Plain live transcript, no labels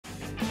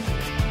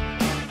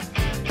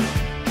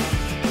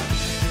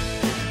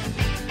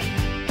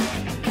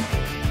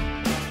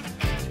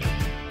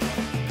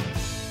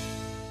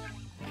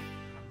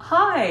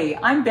Hi,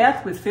 I'm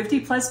Beth with 50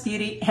 Plus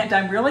Beauty, and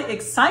I'm really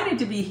excited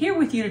to be here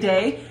with you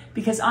today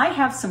because I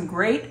have some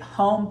great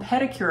home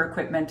pedicure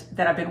equipment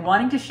that I've been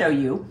wanting to show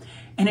you.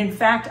 And in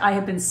fact, I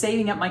have been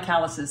saving up my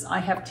calluses. I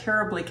have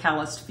terribly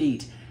calloused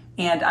feet,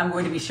 and I'm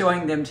going to be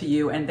showing them to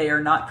you, and they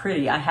are not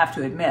pretty, I have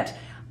to admit.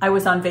 I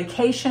was on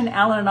vacation.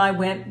 Alan and I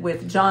went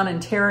with John and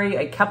Terry,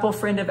 a couple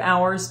friend of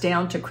ours,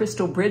 down to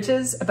Crystal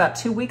Bridges about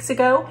 2 weeks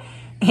ago.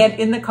 And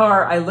in the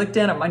car, I looked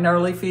down at my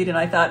gnarly feet and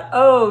I thought,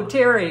 oh,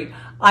 Terry,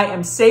 I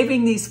am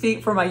saving these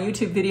feet for my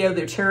YouTube video.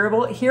 They're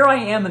terrible. Here I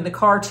am in the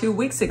car 2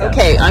 weeks ago.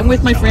 Okay, I'm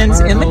with my friends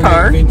in the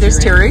car. There's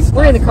Terry.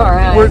 We're in the car.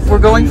 Right? We're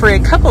going for a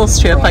couples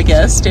trip, I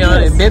guess,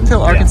 down in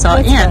Bentonville,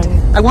 Arkansas.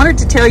 And I wanted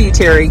to tell you,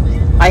 Terry,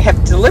 I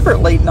have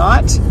deliberately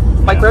not,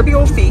 my grubby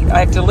old feet, I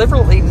have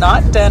deliberately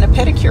not done a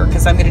pedicure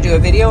because I'm going to do a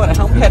video on a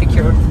home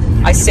pedicure.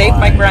 I saved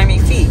my grimy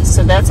feet,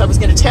 so I was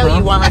going to tell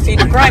you why my feet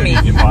are grimy,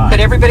 but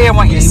everybody, I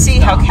want you to see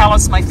how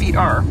callous my feet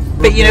are.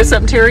 But you know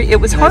something, Terry? It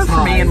was hard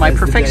for me in my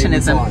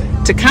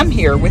perfectionism to come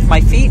here with my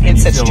feet in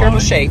such terrible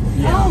shape.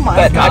 Oh my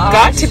but I've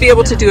got to be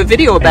able to do a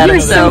video about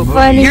it,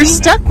 so you're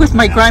stuck with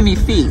my grimy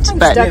feet. I'm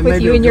stuck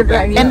with you and your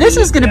grimy feet. And this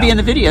is going to be in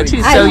the video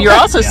too, so you're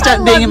also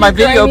stuck being in my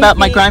video about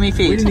my grimy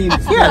feet.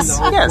 Yes,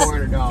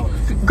 yes.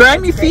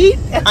 Grimy feet,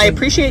 I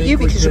appreciate you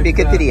because it'll be a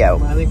good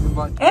video.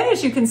 And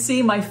as you can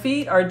see, my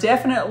feet are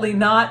definitely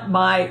not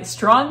my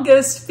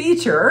strongest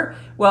feature.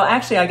 Well,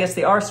 actually, I guess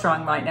they are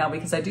strong right now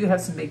because I do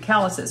have some big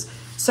calluses.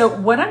 So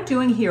what I'm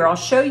doing here, I'll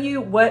show you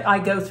what I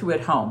go through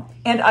at home.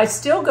 And I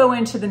still go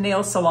into the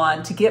nail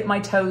salon to get my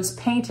toes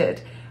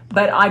painted,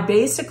 but I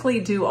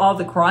basically do all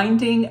the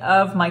grinding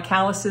of my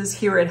calluses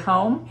here at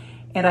home.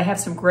 And I have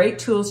some great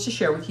tools to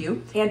share with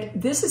you. And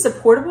this is a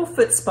portable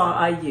foot spa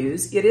I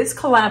use. It is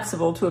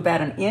collapsible to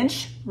about 1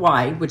 inch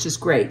wide, which is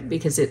great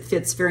because it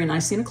fits very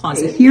nicely in a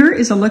closet. Here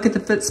is a look at the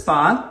foot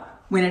spa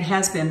when it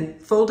has been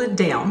folded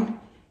down.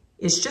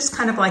 It's just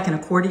kind of like an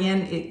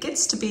accordion. It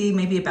gets to be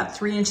maybe about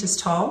 3 inches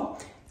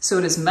tall, so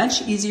it is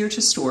much easier to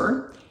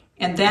store.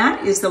 And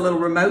that is the little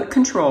remote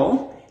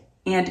control.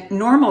 And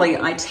normally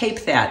I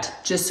tape that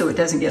just so it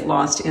doesn't get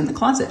lost in the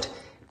closet.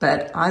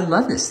 But I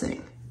love this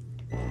thing.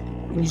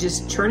 You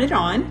just turn it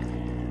on,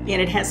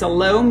 and it has a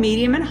low,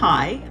 medium, and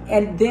high.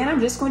 And then I'm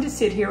just going to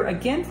sit here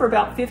again for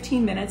about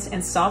 15 minutes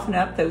and soften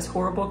up those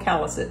horrible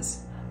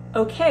calluses.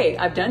 Okay,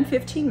 I've done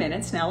 15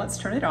 minutes. Now let's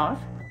turn it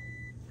off.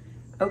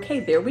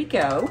 Okay, there we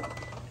go.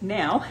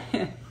 Now,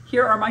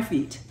 here are my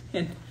feet,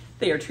 and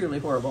they are truly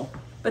horrible.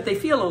 But they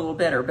feel a little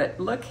better, but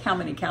look how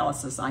many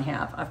calluses I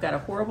have. I've got a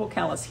horrible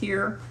callus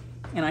here,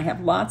 and I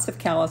have lots of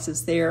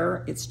calluses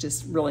there. It's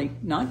just really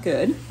not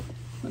good.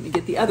 Let me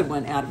get the other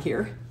one out of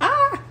here.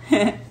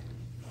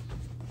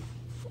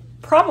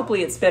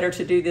 Probably it's better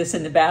to do this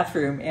in the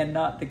bathroom and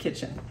not the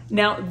kitchen.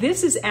 Now,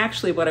 this is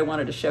actually what I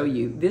wanted to show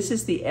you. This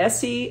is the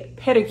XXOO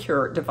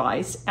pedicure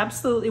device,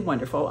 absolutely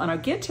wonderful, and I'll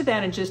get to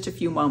that in just a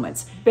few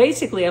moments.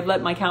 Basically, I've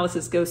let my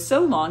calluses go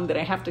so long that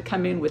I have to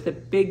come in with a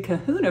big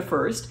kahuna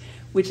first,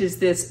 which is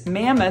this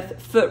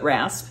mammoth foot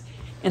rasp.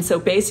 And so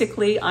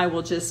basically, I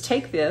will just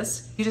take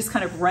this, you just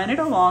kind of run it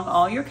along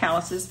all your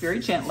calluses very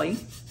gently,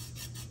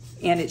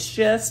 and it's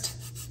just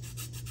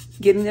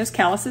getting those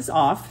calluses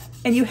off.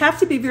 And you have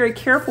to be very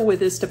careful with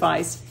this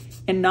device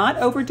and not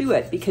overdo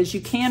it because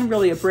you can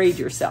really abrade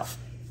yourself.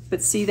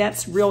 But see,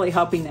 that's really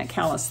helping that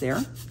callus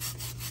there.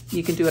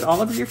 You can do it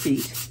all over your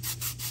feet.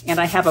 And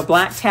I have a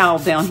black towel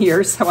down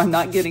here, so I'm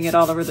not getting it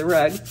all over the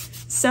rug.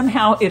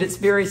 Somehow it is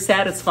very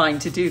satisfying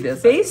to do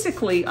this.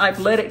 Basically, I've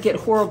let it get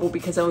horrible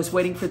because I was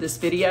waiting for this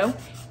video.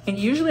 And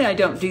usually I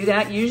don't do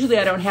that. Usually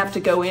I don't have to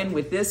go in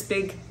with this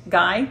big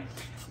guy.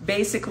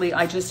 Basically,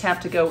 I just have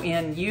to go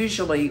in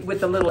usually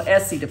with the little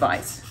XXOO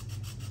device.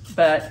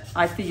 But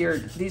I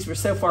figured these were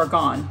so far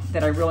gone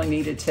that I really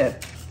needed to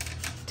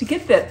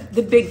get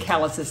the big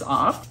calluses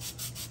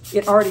off.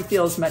 It already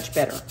feels much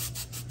better.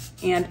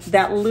 And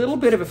that little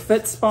bit of a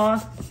foot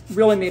spa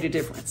really made a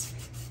difference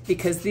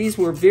because these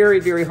were very,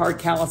 very hard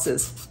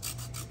calluses.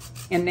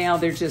 And now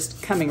they're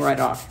just coming right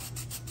off.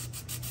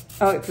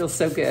 Oh, it feels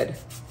so good.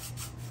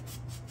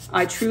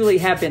 I truly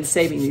have been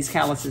saving these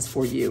calluses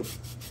for you.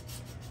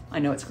 I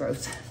know it's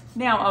gross.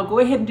 Now I'll go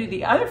ahead and do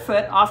the other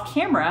foot off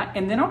camera,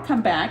 and then I'll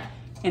come back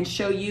and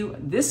show you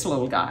this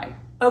little guy.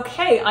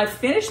 Okay, I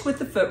finished with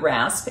the foot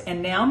rasp,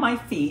 and now my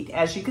feet,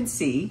 as you can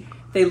see,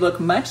 they look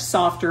much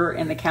softer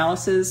and the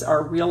calluses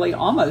are really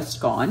almost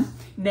gone.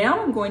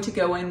 Now I'm going to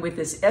go in with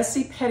this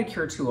XXOO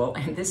pedicure tool,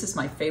 and this is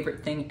my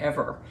favorite thing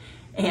ever.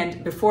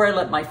 And before I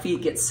let my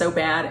feet get so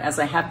bad as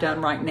I have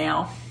done right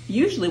now,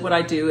 usually what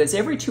I do is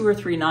every 2 or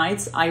 3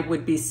 nights, I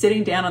would be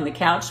sitting down on the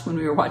couch when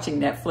we were watching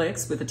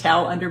Netflix with a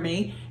towel under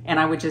me, and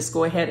I would just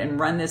go ahead and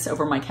run this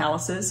over my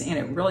calluses, and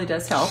it really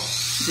does help.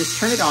 You just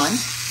turn it on,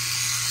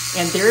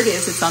 and there it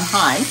is, it's on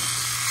high.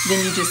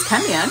 Then you just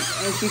come in,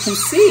 as you can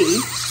see,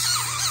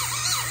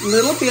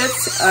 little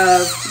bits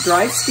of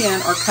dry skin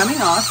are coming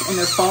off, and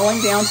they're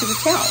falling down to the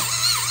towel.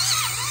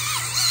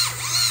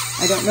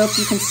 I don't know if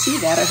you can see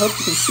that. I hope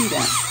you can see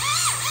that.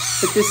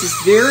 But this is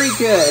very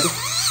good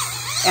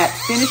at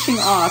finishing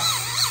off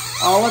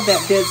all of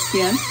that dead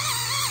skin.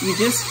 You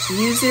just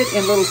use it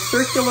in little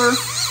circular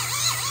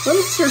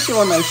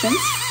motions.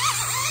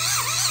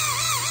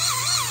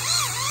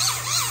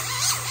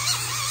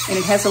 And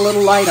it has a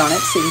little light on it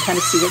so you can kind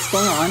of see what's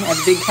going on. I have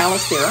a big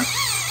callus there.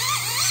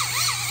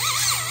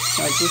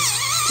 So I just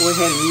go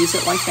ahead and use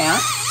it like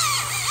that.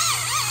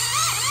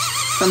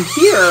 From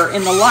here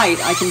in the light,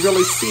 I can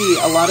really see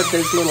a lot of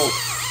those little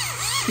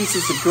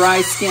pieces of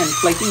dry skin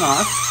flaking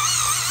off.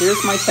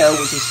 There's my toe,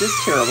 which is just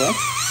terrible.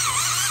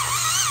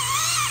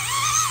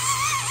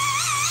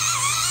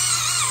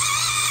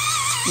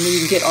 And then you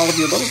can get all of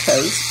your little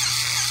toes.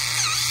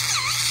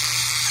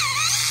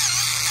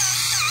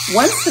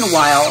 Once in a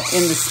while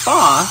in the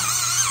spa,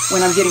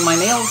 when I'm getting my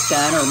nails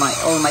done or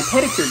my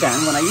pedicure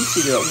done, when I used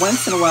to do it,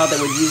 once in a while they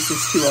would use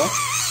this tool,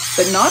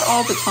 but not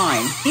all the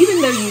time.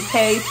 Even though you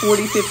pay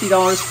 $40,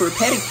 $50 for a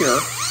pedicure,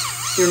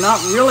 they're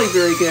not really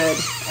very good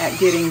at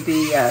getting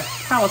the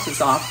calluses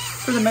off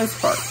for the most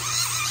part.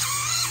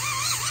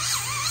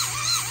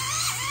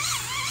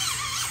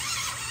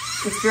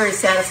 It's very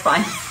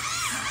satisfying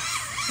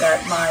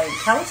that my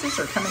calluses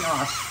are coming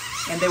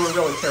off, and they were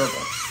really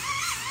terrible.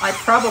 I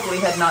probably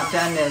had not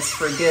done this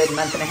for a good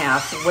month and a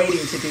half, waiting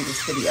to do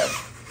this video.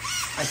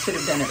 I should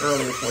have done it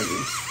earlier for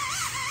you.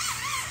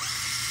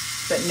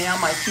 But now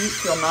my feet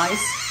feel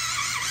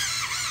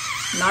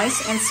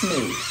nice and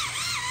smooth.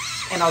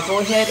 And I'll go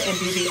ahead and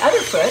do the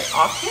other foot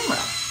off camera.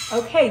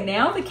 Okay,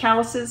 now the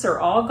calluses are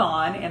all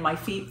gone and my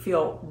feet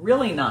feel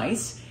really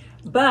nice,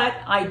 but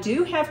I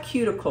do have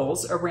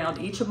cuticles around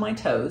each of my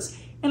toes.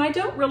 And I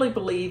don't really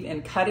believe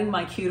in cutting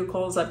my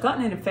cuticles. I've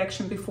gotten an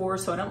infection before,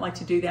 so I don't like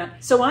to do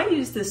that. So I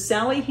use the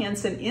Sally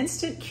Hansen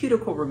Instant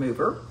Cuticle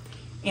Remover.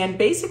 And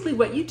basically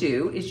what you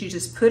do is you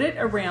just put it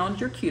around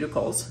your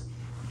cuticles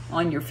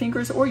on your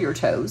fingers or your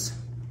toes.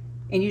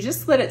 And you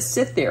just let it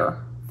sit there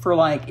for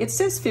like, it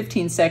says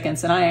 15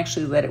 seconds, and I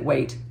actually let it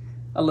wait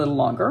a little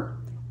longer.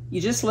 You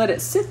just let it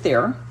sit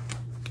there.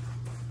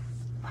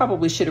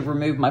 Probably should have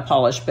removed my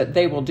polish, but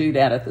they will do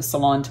that at the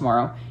salon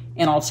tomorrow.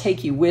 And I'll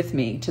take you with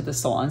me to the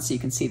salon so you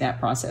can see that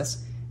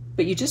process.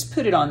 But you just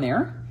put it on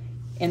there,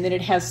 and then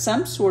it has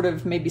some sort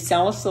of maybe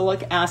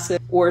salicylic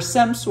acid or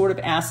some sort of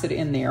acid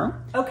in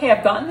there. Okay,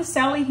 I've gotten the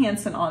Sally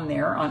Hansen on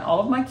there on all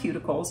of my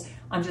cuticles.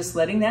 I'm just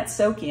letting that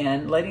soak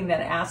in, letting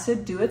that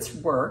acid do its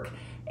work,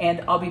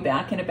 and I'll be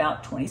back in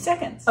about 20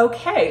 seconds.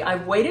 Okay,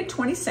 I've waited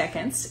 20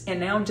 seconds, and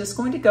now I'm just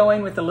going to go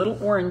in with a little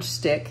orange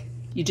stick.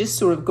 You just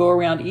sort of go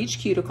around each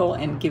cuticle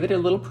and give it a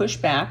little push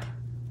back,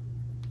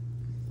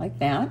 like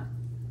that.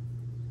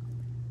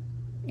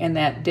 And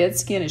that dead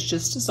skin is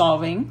just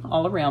dissolving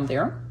all around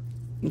there.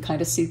 You can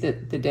kind of see the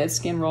dead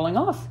skin rolling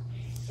off.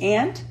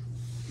 And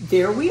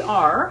there we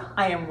are.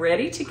 I am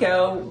ready to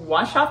go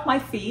wash off my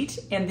feet,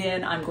 and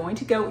then I'm going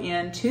to go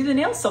into the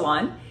nail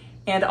salon,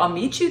 and I'll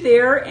meet you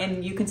there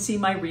and you can see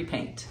my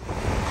repaint.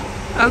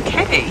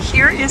 Okay,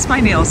 here is my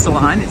nail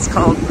salon. It's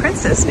called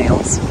Princess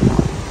Nails.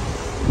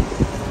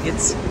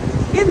 It's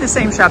in the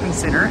same shopping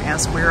center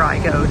as where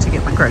I go to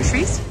get my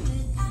groceries.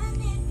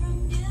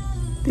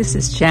 This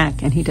is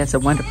Jack, and he does a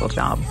wonderful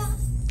job.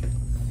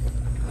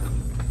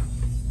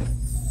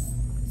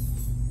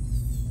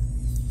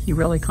 He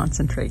really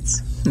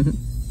concentrates. Of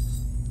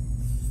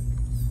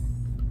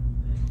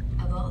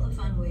all the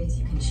fun ways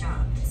you can shop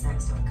at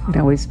Saks.com, It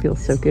always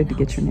feels so good to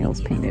get your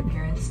nails painted.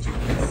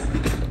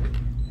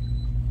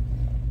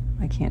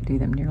 I can't do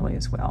them nearly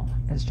as well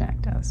as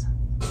Jack does.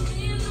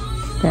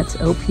 That's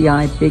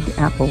OPI Big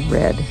Apple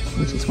Red,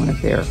 which is one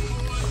of their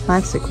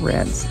classic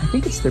reds. I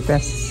think it's their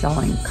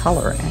best-selling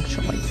color,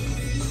 actually.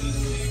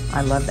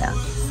 I love that.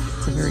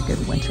 It's a very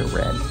good winter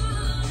red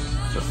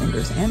for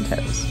fingers and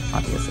toes,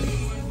 obviously.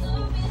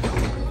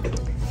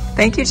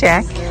 Thank you,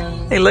 Jack.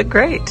 They look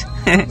great.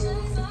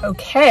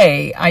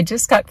 Okay, I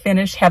just got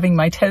finished having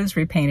my toes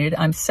repainted.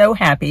 I'm so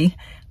happy.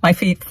 My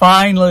feet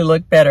finally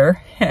look better.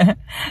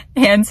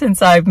 And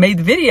since I've made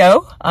the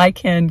video, I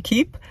can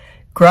keep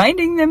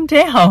grinding them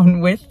down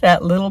with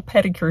that little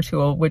pedicure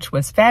tool, which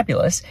was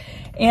fabulous.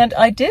 And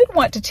I did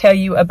want to tell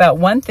you about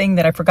one thing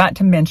that I forgot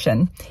to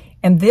mention.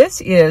 And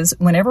this is,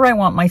 whenever I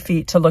want my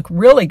feet to look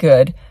really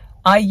good,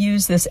 I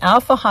use this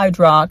Alpha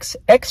Hydrox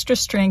Extra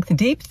Strength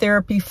Deep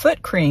Therapy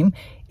Foot Cream.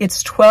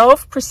 It's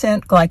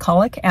 12%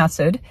 glycolic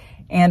acid,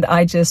 and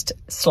I just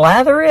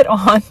slather it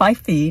on my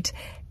feet,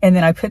 and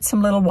then I put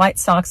some little white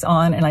socks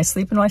on, and I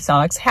sleep in my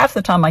socks. Half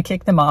the time I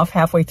kick them off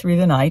halfway through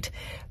the night,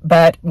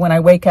 but when I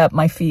wake up,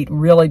 my feet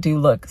really do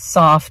look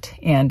soft,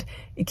 and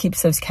it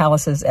keeps those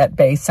calluses at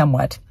bay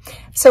somewhat.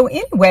 So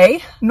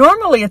anyway,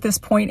 normally at this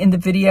point in the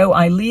video,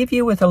 I leave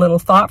you with a little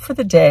thought for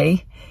the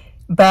day,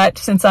 but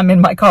since I'm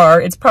in my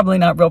car, it's probably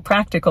not real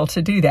practical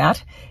to do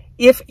that.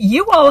 If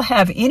you all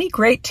have any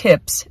great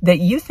tips that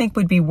you think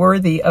would be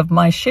worthy of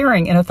my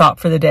sharing in a thought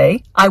for the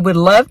day, I would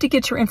love to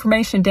get your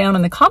information down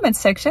in the comments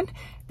section,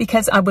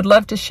 because I would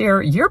love to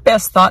share your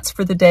best thoughts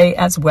for the day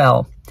as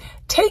well.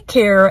 Take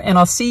care, and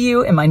I'll see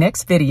you in my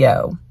next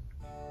video.